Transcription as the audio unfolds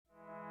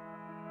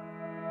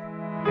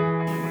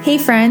Hey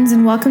friends,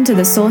 and welcome to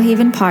the Soul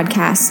Haven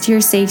podcast,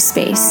 your safe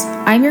space.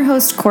 I'm your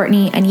host,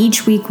 Courtney, and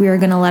each week we are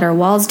going to let our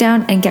walls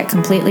down and get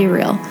completely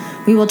real.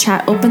 We will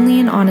chat openly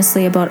and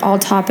honestly about all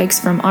topics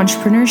from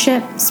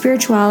entrepreneurship,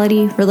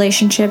 spirituality,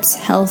 relationships,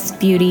 health,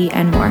 beauty,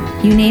 and more.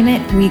 You name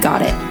it, we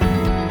got it.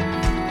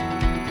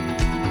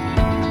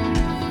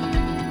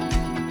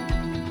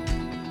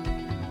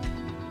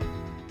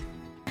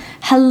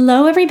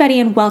 Hello, everybody,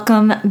 and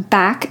welcome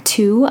back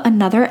to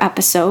another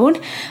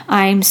episode.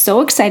 I'm so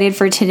excited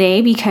for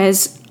today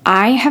because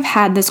I have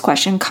had this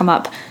question come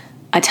up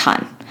a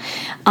ton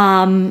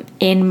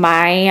in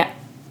my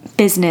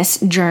business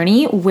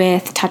journey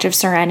with Touch of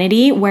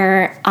Serenity,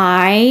 where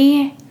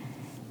I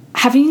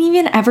haven't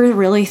even ever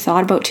really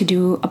thought about to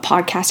do a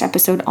podcast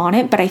episode on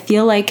it, but I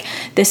feel like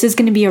this is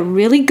going to be a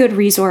really good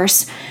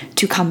resource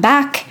to come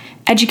back,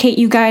 educate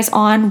you guys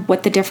on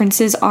what the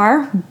differences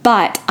are.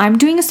 But I'm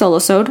doing a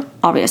solo-sode,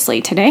 obviously,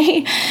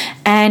 today,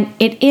 and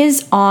it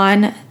is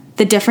on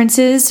the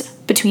differences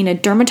between a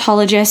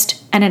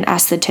dermatologist and an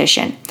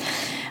esthetician.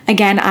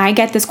 Again, I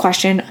get this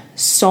question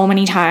so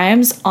many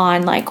times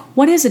on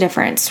what is the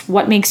difference?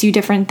 What makes you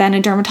different than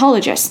a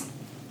dermatologist?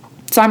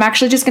 So I'm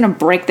actually just going to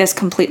break this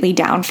completely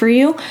down for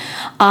you.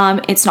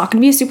 It's not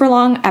going to be a super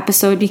long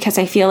episode because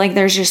I feel like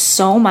there's just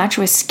so much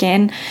with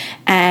skin.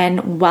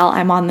 And while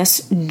I'm on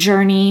this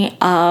journey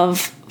of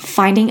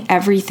finding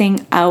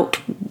everything out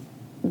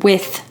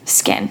with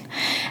skin.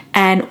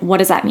 And what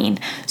does that mean?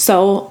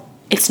 So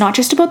it's not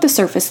just about the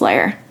surface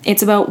layer.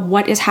 It's about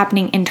what is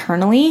happening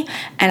internally.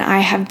 And I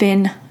have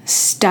been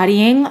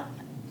studying,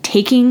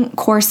 taking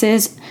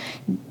courses,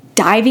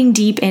 diving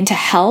deep into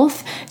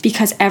health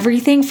because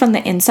everything from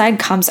the inside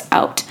comes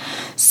out.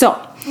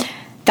 So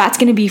that's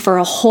going to be for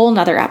a whole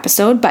nother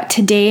episode. But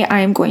today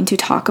I am going to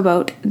talk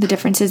about the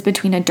differences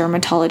between a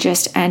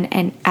dermatologist and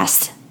an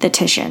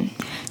esthetician.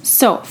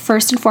 So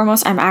first and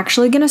foremost, I'm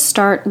actually going to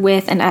start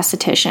with an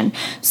esthetician,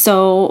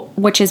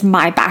 which is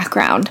my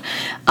background.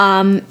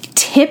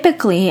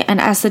 Typically, an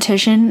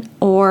esthetician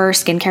or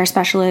skincare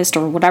specialist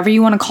or whatever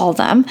you want to call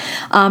them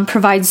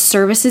provides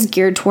services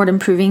geared toward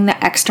improving the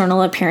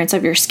external appearance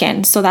of your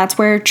skin. So that's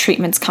where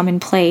treatments come in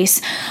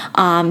place,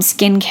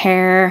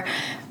 skincare,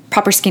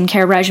 proper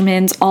skincare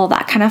regimens, all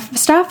that kind of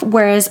stuff.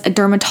 Whereas a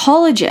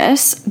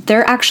dermatologist,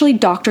 they're actually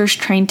doctors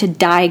trained to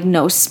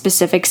diagnose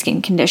specific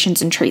skin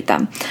conditions and treat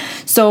them.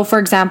 So for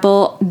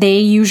example, they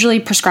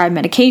usually prescribe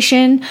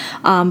medication,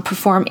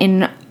 perform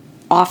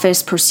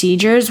in-office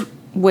procedures,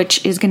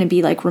 which is going to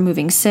be like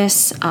removing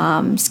cysts,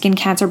 skin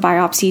cancer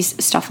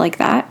biopsies, stuff like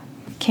that.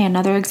 Okay,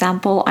 another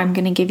example I'm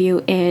going to give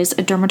you is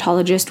a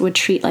dermatologist would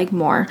treat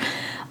more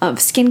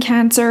of skin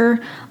cancer,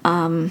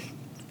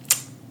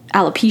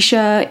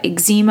 alopecia,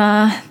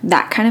 eczema,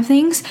 that kind of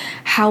things.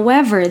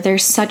 However,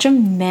 there's such a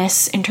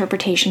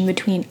misinterpretation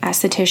between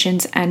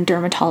estheticians and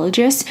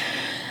dermatologists.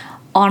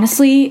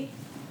 Honestly,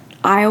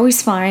 I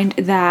always find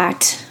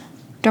that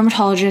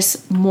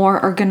dermatologists more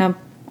are going to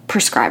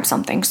prescribe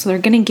something. So they're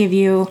going to give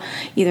you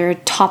either a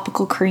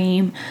topical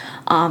cream,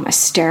 a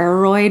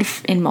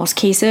steroid in most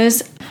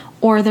cases,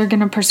 or they're going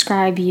to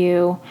prescribe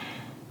you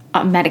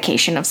a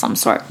medication of some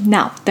sort.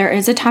 Now, there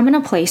is a time and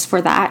a place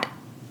for that.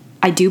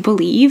 I do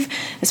believe,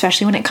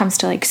 especially when it comes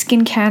to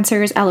skin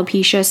cancers,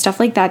 alopecia, stuff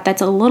like that,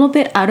 that's a little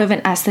bit out of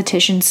an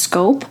esthetician's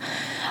scope.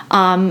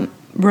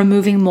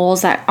 Removing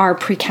moles that are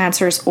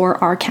precancerous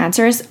or are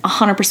cancerous,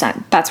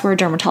 100%. That's where a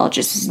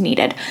dermatologist is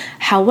needed.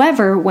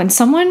 However, when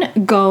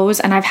someone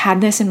goes, and I've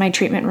had this in my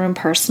treatment room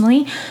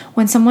personally,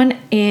 when someone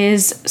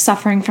is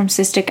suffering from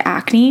cystic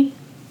acne,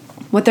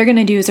 what they're going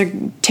to do is they're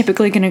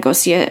typically going to go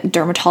see a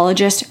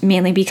dermatologist,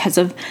 mainly because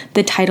of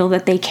the title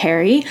that they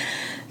carry.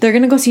 They're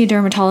going to go see a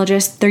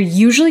dermatologist. They're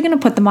usually going to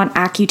put them on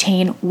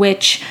Accutane,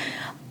 which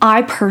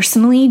I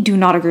personally do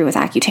not agree with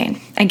Accutane.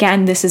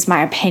 Again, this is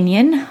my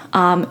opinion,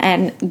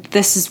 and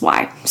this is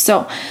why.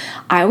 So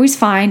I always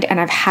find, and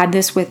I've had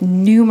this with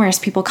numerous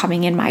people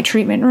coming in my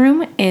treatment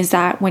room, is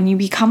that when you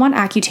become on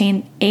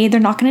Accutane, they're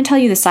not going to tell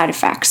you the side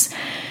effects,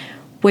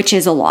 which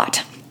is a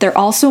lot. They're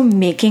also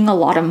making a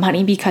lot of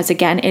money because,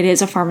 again, it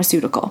is a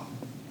pharmaceutical.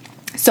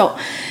 So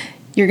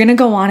you're going to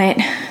go on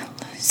it.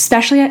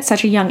 Especially at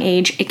such a young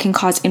age, it can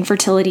cause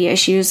infertility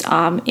issues.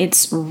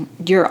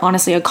 You're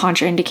honestly a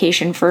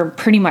contraindication for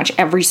pretty much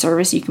every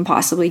service you can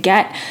possibly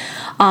get.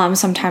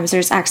 Sometimes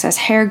there's excess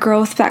hair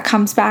growth that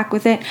comes back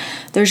with it.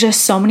 There's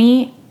just so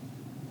many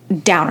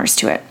downers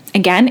to it.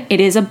 Again, it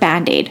is a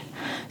Band-Aid.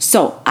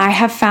 So I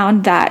have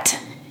found that,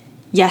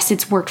 yes,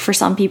 it's worked for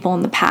some people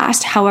in the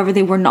past. However,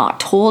 they were not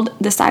told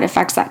the side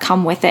effects that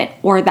come with it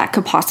or that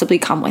could possibly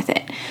come with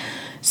it.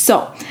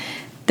 So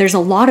there's a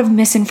lot of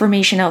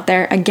misinformation out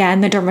there.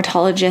 Again, the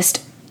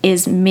dermatologist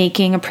is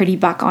making a pretty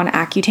buck on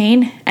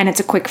Accutane, and it's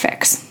a quick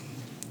fix,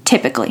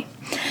 typically.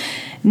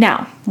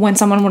 Now, when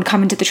someone would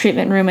come into the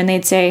treatment room and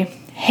they'd say,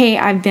 hey,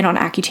 I've been on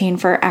Accutane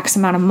for X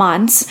amount of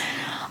months,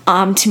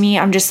 to me,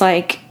 I'm just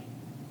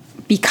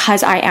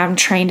because I am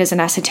trained as an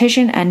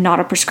esthetician and not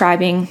a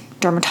prescribing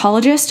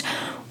dermatologist,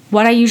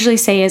 what I usually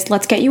say is,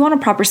 let's get you on a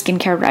proper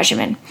skincare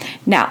regimen.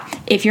 Now,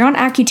 if you're on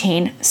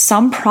Accutane,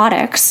 some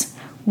products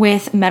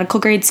with medical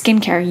grade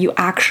skincare you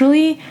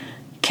actually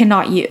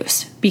cannot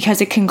use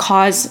because it can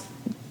cause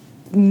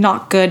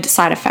not good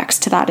side effects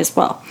to that as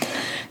well.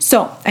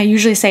 So I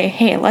usually say,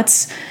 hey,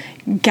 let's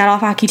get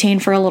off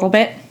Accutane for a little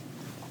bit.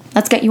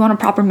 Let's get you on a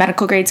proper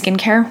medical grade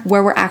skincare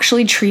where we're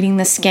actually treating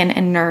the skin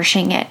and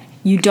nourishing it.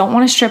 You don't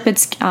want to strip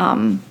its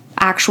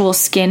actual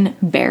skin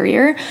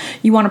barrier.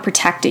 You want to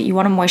protect it. You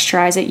want to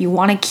moisturize it. You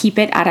want to keep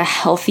it at a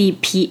healthy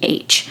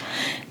pH.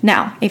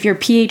 Now, if your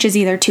pH is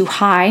either too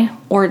high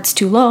or it's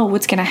too low,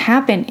 what's going to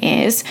happen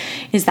is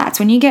that's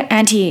when you get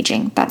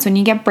anti-aging. That's when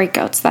you get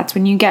breakouts. That's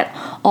when you get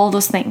all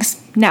those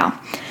things.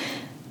 Now,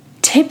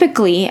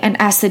 typically an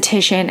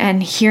esthetician,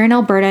 and here in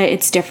Alberta,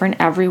 it's different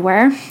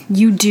everywhere,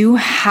 you do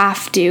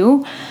have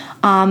to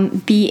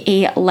be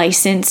a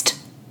licensed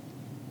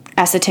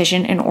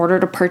esthetician in order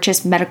to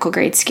purchase medical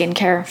grade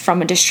skincare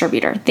from a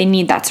distributor. They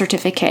need that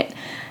certificate.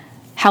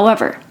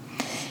 However,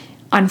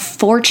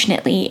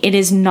 unfortunately, it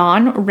is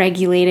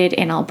non-regulated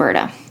in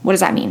Alberta. What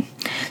does that mean?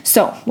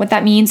 So what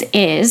that means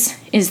is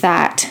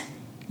that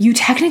you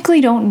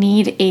technically don't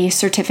need a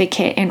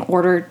certificate in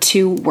order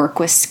to work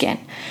with skin.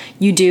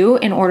 You do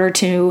in order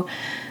to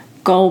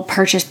go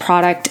purchase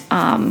product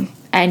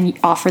and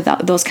offer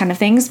those kind of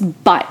things.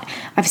 But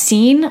I've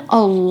seen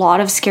a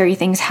lot of scary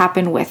things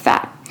happen with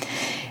that.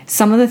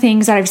 Some of the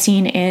things that I've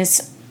seen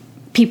is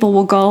people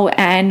will go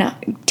and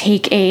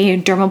take a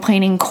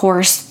dermaplaning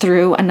course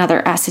through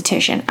another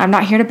esthetician. I'm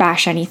not here to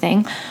bash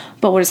anything,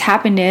 but what has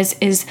happened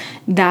is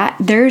that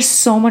there's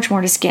so much more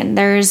to skin.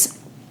 There's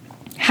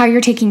how you're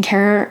taking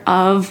care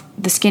of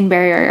the skin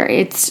barrier.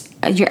 It's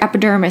your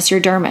epidermis, your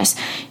dermis,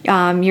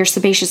 your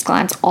sebaceous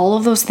glands, all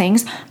of those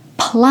things.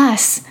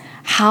 Plus,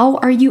 how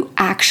are you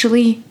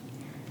actually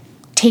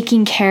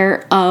taking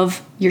care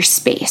of your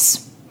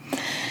space?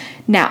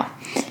 Now,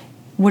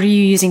 what are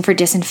you using for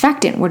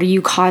disinfectant? What are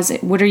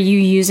you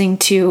using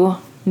to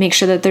make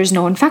sure that there's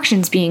no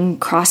infections being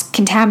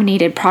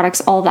cross-contaminated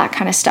products, all that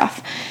kind of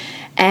stuff.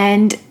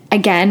 And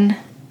again,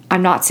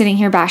 I'm not sitting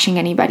here bashing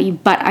anybody,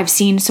 but I've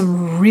seen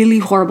some really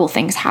horrible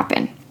things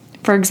happen.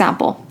 For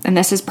example, and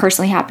this has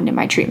personally happened in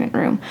my treatment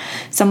room,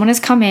 someone has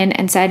come in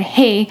and said,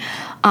 hey,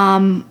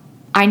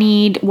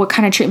 what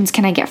kind of treatments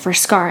can I get for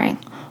scarring?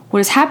 What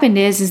has happened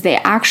is they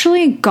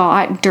actually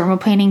got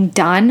dermaplaning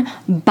done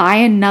by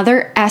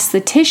another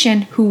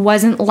esthetician who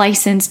wasn't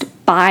licensed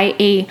by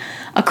a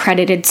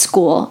accredited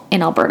school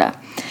in Alberta.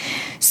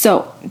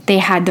 So they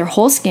had their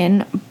whole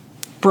skin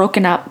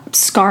broken up,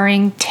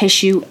 scarring,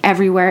 tissue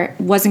everywhere.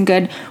 It wasn't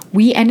good.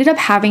 We ended up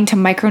having to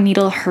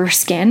microneedle her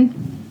skin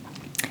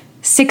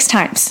 6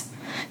 times.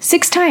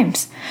 6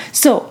 times.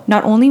 So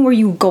not only were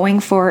you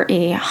going for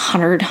a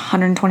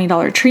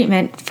 $120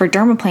 treatment for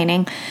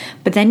dermaplaning,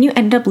 but then you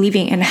ended up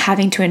leaving and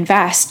having to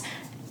invest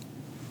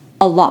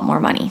a lot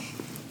more money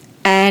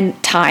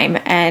and time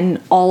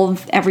and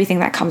everything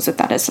that comes with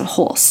that as a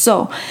whole.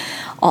 So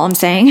all I'm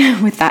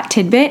saying with that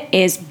tidbit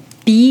is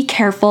be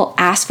careful,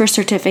 ask for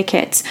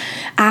certificates,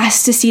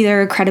 ask to see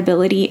their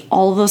credibility,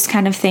 all of those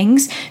kind of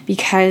things,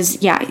 because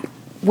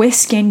with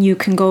skin, you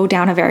can go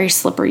down a very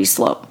slippery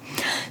slope.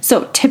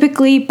 So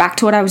typically, back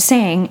to what I was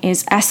saying,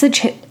 is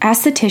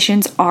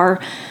estheticians are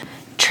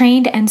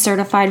trained and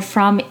certified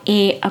from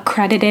a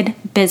accredited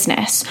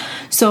business.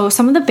 So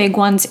some of the big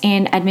ones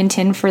in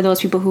Edmonton, for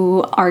those people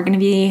who are going to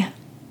be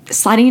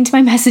sliding into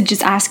my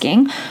messages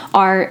asking,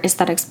 are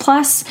Aesthetics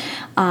Plus,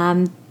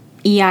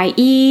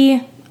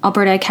 EIE,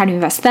 Alberta Academy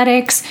of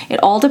Aesthetics. It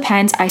all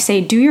depends. I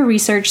say do your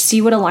research,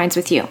 see what aligns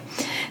with you.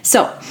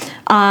 So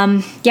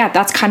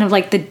that's kind of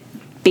like the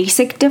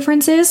basic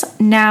differences.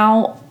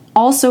 Now,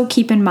 also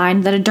keep in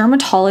mind that a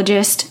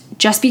dermatologist,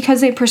 just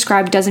because they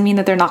prescribe doesn't mean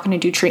that they're not going to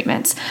do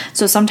treatments.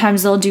 So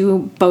sometimes they'll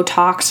do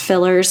Botox,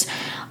 fillers,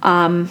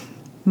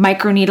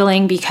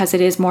 microneedling because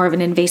it is more of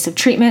an invasive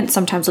treatment.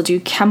 Sometimes they'll do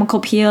chemical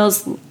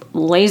peels,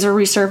 laser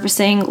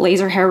resurfacing,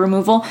 laser hair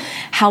removal.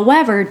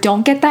 However,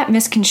 don't get that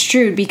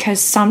misconstrued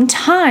because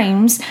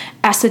sometimes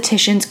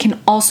estheticians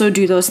can also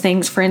do those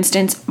things. For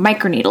instance,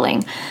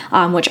 microneedling,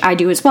 which I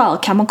do as well,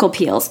 chemical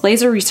peels,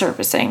 laser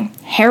resurfacing,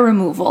 hair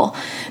removal,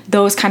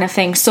 those kind of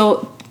things.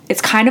 So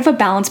it's kind of a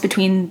balance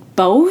between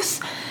both.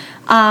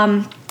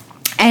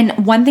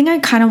 And one thing I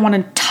kind of want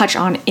to touch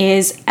on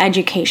is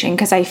education,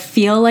 because I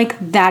feel like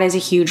that is a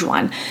huge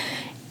one.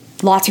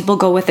 Lots of people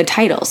go with the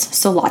titles.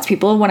 So lots of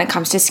people, when it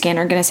comes to skin,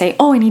 are going to say,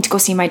 oh, I need to go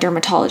see my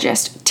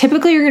dermatologist.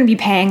 Typically, you're going to be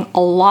paying a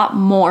lot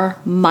more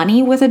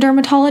money with a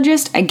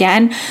dermatologist.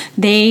 Again,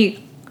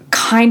 they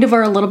kind of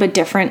are a little bit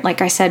different,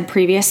 like I said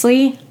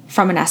previously,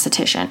 from an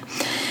esthetician.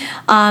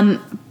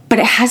 But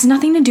it has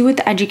nothing to do with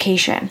the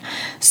education.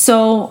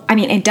 So,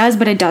 it does,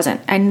 but it doesn't.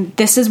 And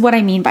this is what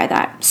I mean by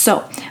that.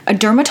 So a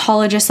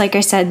dermatologist, like I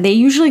said, they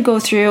usually go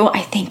through,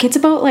 I think it's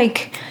about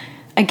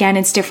again,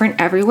 it's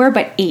different everywhere,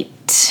 but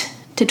 8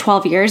 to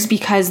 12 years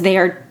because they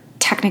are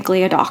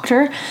technically a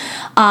doctor.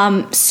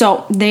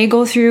 So they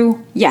go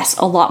through, yes,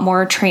 a lot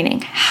more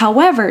training.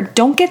 However,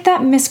 don't get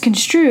that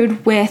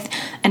misconstrued with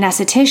an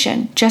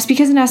esthetician. Just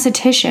because an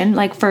esthetician,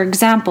 like for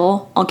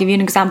example, I'll give you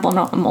an example,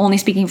 no, I'm only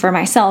speaking for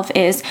myself,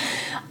 is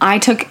I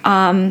took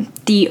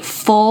the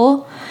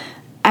full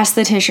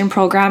esthetician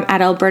program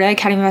at Alberta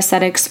Academy of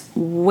Aesthetics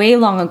way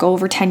long ago,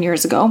 over 10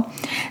 years ago.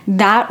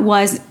 That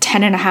was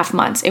 10 and a half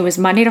months. It was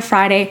Monday to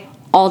Friday,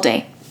 all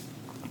day.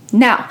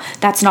 Now,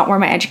 that's not where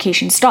my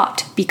education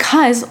stopped,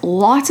 because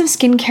lots of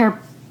skincare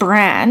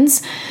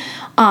brands,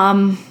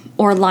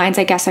 or lines,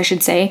 I guess I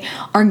should say,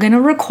 are going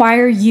to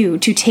require you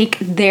to take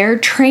their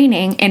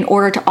training in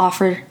order to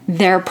offer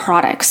their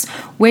products,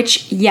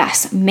 which,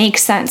 yes,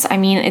 makes sense. I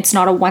mean, it's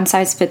not a one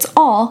size fits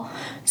all.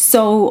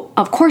 So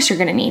of course you're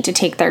going to need to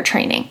take their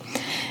training.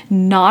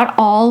 Not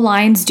all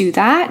lines do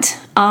that,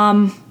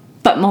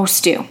 but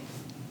most do.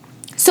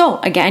 So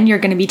again, you're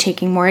going to be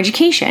taking more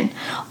education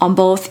on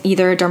both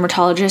either a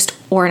dermatologist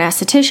or an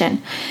esthetician.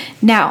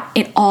 Now,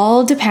 it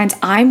all depends.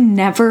 I'm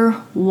never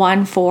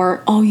one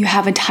for, oh, you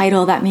have a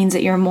title, that means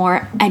that you're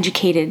more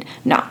educated.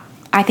 No,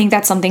 I think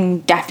that's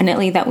something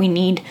definitely that we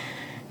need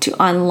to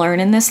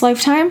unlearn in this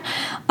lifetime.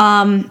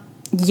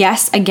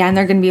 Yes, again,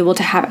 they're going to be able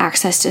to have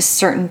access to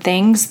certain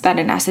things that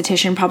an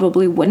esthetician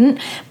probably wouldn't,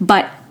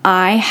 but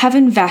I have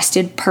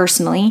invested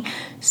personally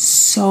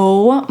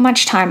so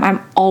much time.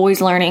 I'm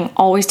always learning,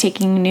 always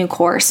taking a new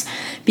course,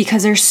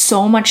 because there's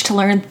so much to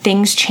learn.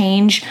 Things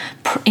change,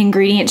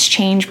 ingredients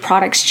change,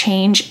 products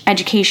change,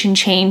 education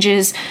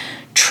changes,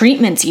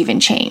 treatments even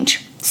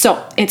change.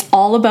 So it's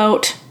all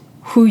about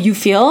who you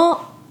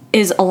feel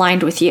is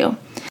aligned with you.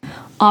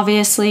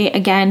 Obviously,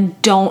 again,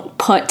 don't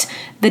put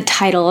the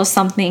title of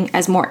something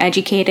as more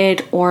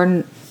educated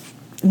or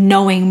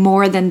knowing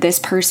more than this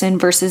person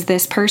versus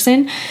this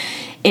person.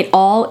 It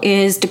all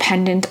is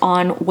dependent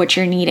on what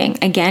you're needing.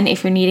 Again,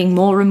 if you're needing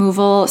mole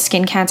removal,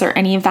 skin cancer,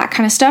 any of that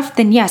kind of stuff,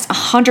 then yes,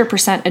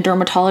 100% a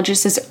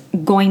dermatologist is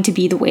going to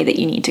be the way that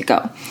you need to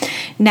go.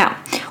 Now,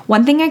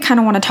 one thing I kind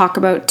of want to talk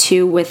about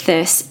too with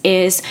this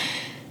is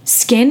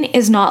skin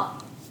is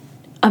not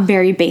a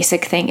very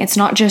basic thing. It's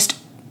not just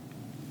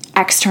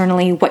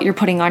externally what you're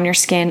putting on your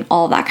skin,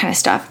 all that kind of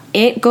stuff.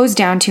 It goes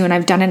down to, and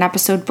I've done an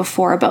episode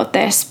before about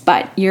this,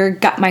 but your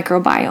gut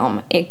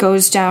microbiome. It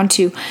goes down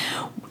to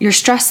your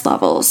stress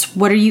levels.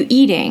 What are you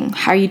eating?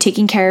 How are you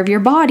taking care of your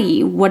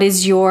body? What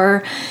is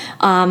your,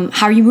 how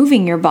are you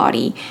moving your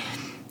body?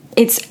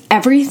 It's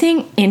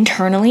everything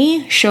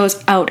internally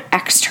shows out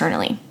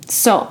externally.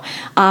 So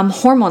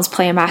hormones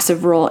play a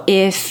massive role.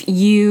 If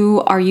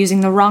you are using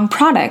the wrong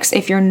products,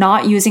 if you're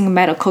not using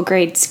medical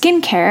grade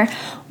skincare,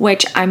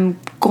 which I'm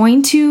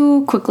going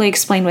to quickly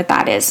explain what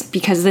that is,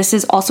 because this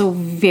is also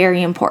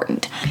very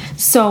important.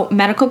 So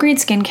medical grade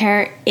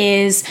skincare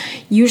is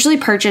usually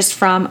purchased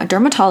from a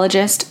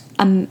dermatologist,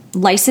 a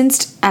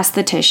licensed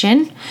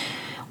esthetician,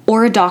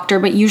 or a doctor,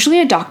 but usually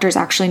a doctor is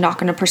actually not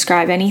going to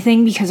prescribe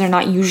anything because they're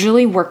not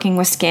usually working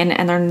with skin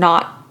and they're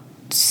not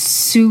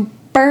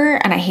super,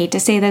 and I hate to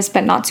say this,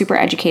 but not super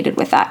educated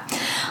with that.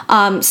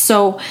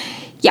 So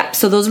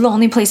those are the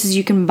only places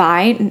you can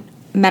buy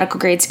medical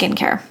grade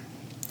skincare.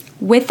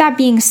 With that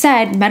being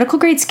said, medical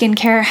grade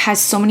skincare has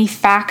so many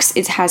facts.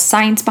 It has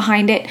science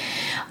behind it.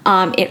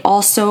 It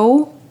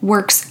also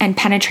works and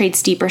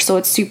penetrates deeper, so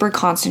it's super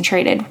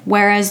concentrated.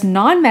 Whereas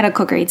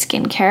non-medical grade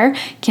skincare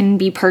can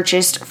be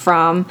purchased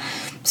from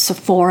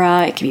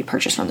Sephora, it can be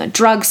purchased from the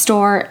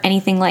drugstore,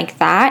 anything like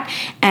that.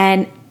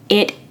 And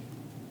it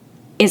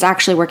is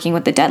actually working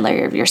with the dead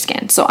layer of your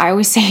skin. So I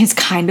always say it's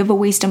kind of a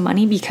waste of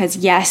money, because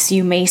yes,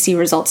 you may see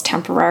results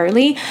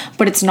temporarily,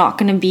 but it's not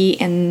going to be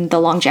in the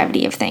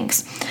longevity of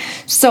things.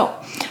 So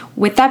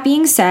with that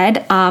being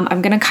said,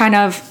 I'm going to kind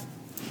of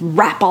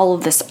wrap all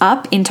of this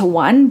up into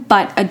one,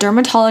 but a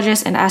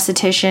dermatologist and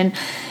esthetician,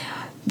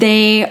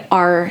 they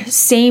are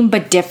same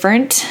but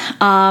different.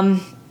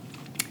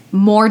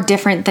 More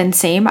different than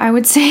same, I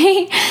would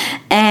say.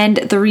 And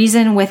the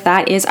reason with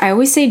that is I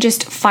always say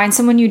just find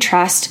someone you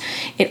trust.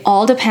 It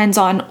all depends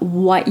on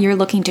what you're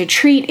looking to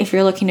treat. If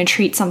you're looking to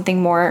treat something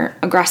more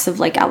aggressive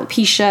like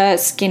alopecia,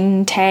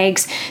 skin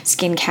tags,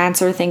 skin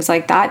cancer, things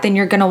like that, then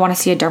you're going to want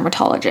to see a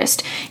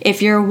dermatologist.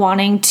 If you're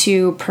wanting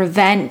to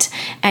prevent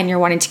and you're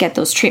wanting to get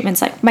those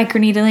treatments like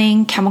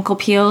microneedling, chemical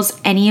peels,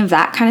 any of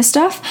that kind of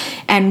stuff,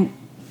 and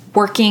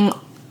working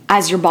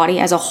as your body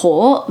as a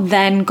whole,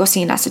 then go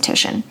see an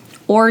esthetician.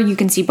 Or you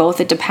can see both.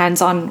 It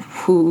depends on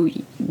who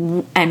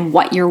and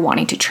what you're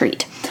wanting to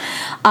treat.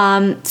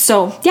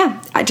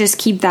 I just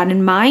keep that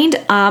in mind.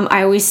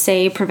 I always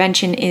say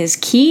prevention is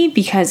key,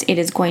 because it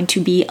is going to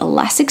be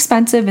less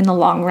expensive in the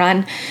long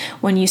run.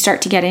 When you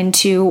start to get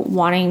into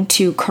wanting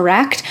to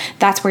correct,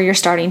 that's where you're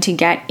starting to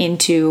get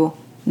into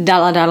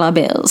dollar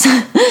bills,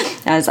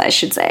 as I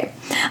should say.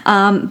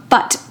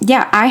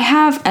 I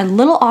have a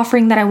little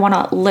offering that I want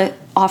to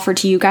offer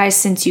to you guys,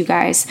 since you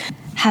guys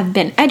have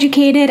been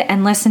educated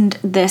and listened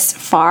this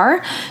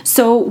far.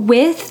 So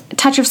with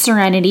Touch of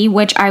Serenity,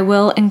 which I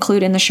will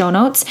include in the show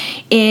notes,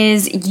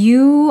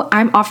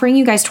 I'm offering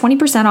you guys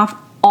 20% off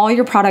all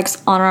your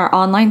products on our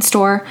online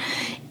store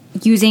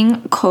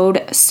using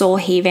code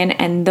SOULHAVEN,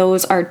 and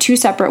those are two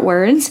separate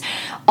words.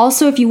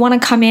 Also, if you want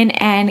to come in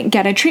and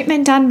get a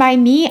treatment done by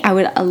me, I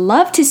would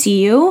love to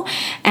see you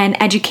and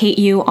educate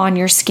you on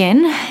your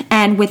skin.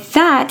 And with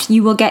that,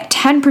 you will get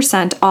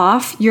 10%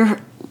 off your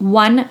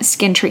one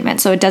skin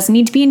treatment. So it doesn't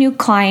need to be a new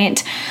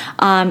client.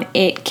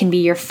 It can be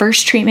your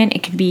first treatment.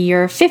 It could be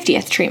your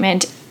 50th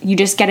treatment. You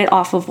just get it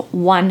off of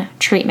one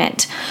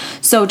treatment.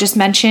 So just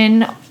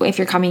mention, if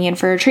you're coming in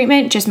for a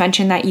treatment, just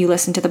mention that you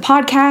listen to the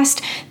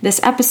podcast, this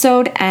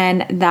episode,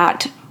 and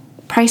that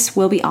price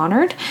will be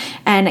honored.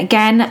 And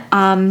again,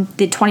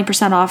 the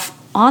 20% off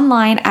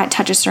online at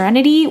Touch of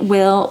Serenity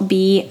will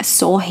be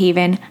Soul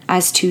Haven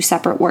as two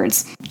separate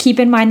words. Keep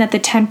in mind that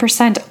the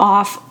 10%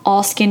 off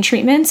all skin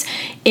treatments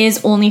is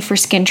only for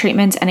skin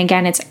treatments. And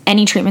again, it's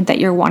any treatment that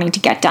you're wanting to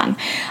get done.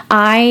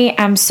 I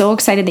am so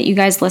excited that you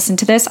guys listened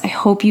to this. I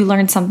hope you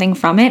learned something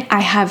from it. I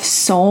have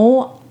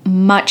so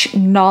much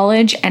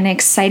knowledge and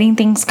exciting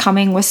things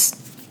coming with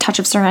Touch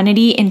of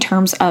Serenity in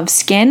terms of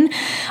skin.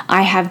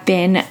 I have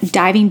been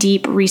diving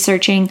deep,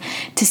 researching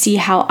to see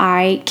how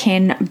I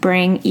can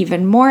bring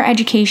even more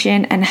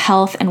education and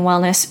health and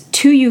wellness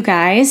to you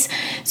guys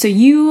so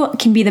you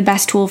can be the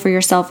best tool for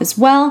yourself as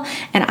well.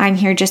 And I'm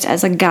here just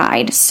as a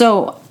guide.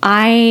 So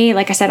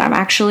like I said, I'm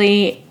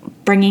actually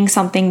bringing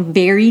something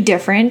very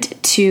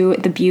different to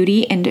the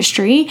beauty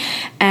industry.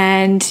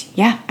 And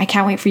yeah, I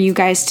can't wait for you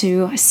guys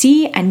to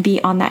see and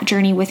be on that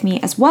journey with me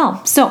as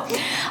well. So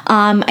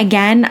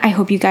again, I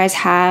hope you guys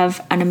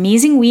have an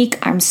amazing week.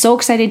 I'm so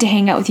excited to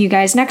hang out with you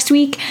guys next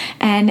week,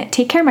 and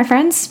take care, my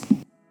friends.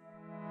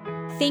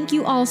 Thank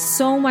you all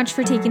so much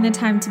for taking the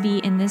time to be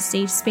in this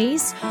safe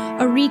space.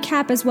 A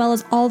recap as well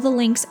as all the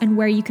links and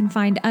where you can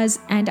find us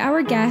and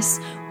our guests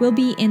will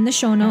be in the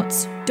show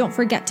notes. Don't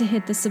forget to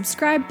hit the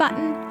subscribe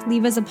button,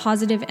 leave us a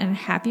positive and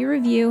happy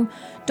review.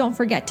 Don't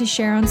forget to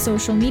share on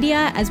social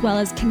media as well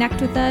as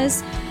connect with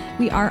us.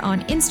 We are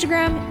on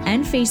Instagram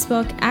and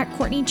Facebook at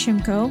Courtney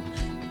Chimko.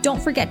 Don't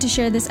forget to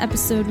share this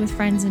episode with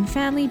friends and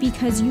family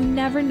because you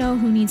never know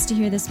who needs to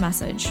hear this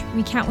message.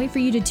 We can't wait for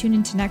you to tune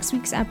into next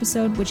week's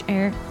episode, which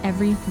air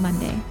every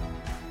Monday.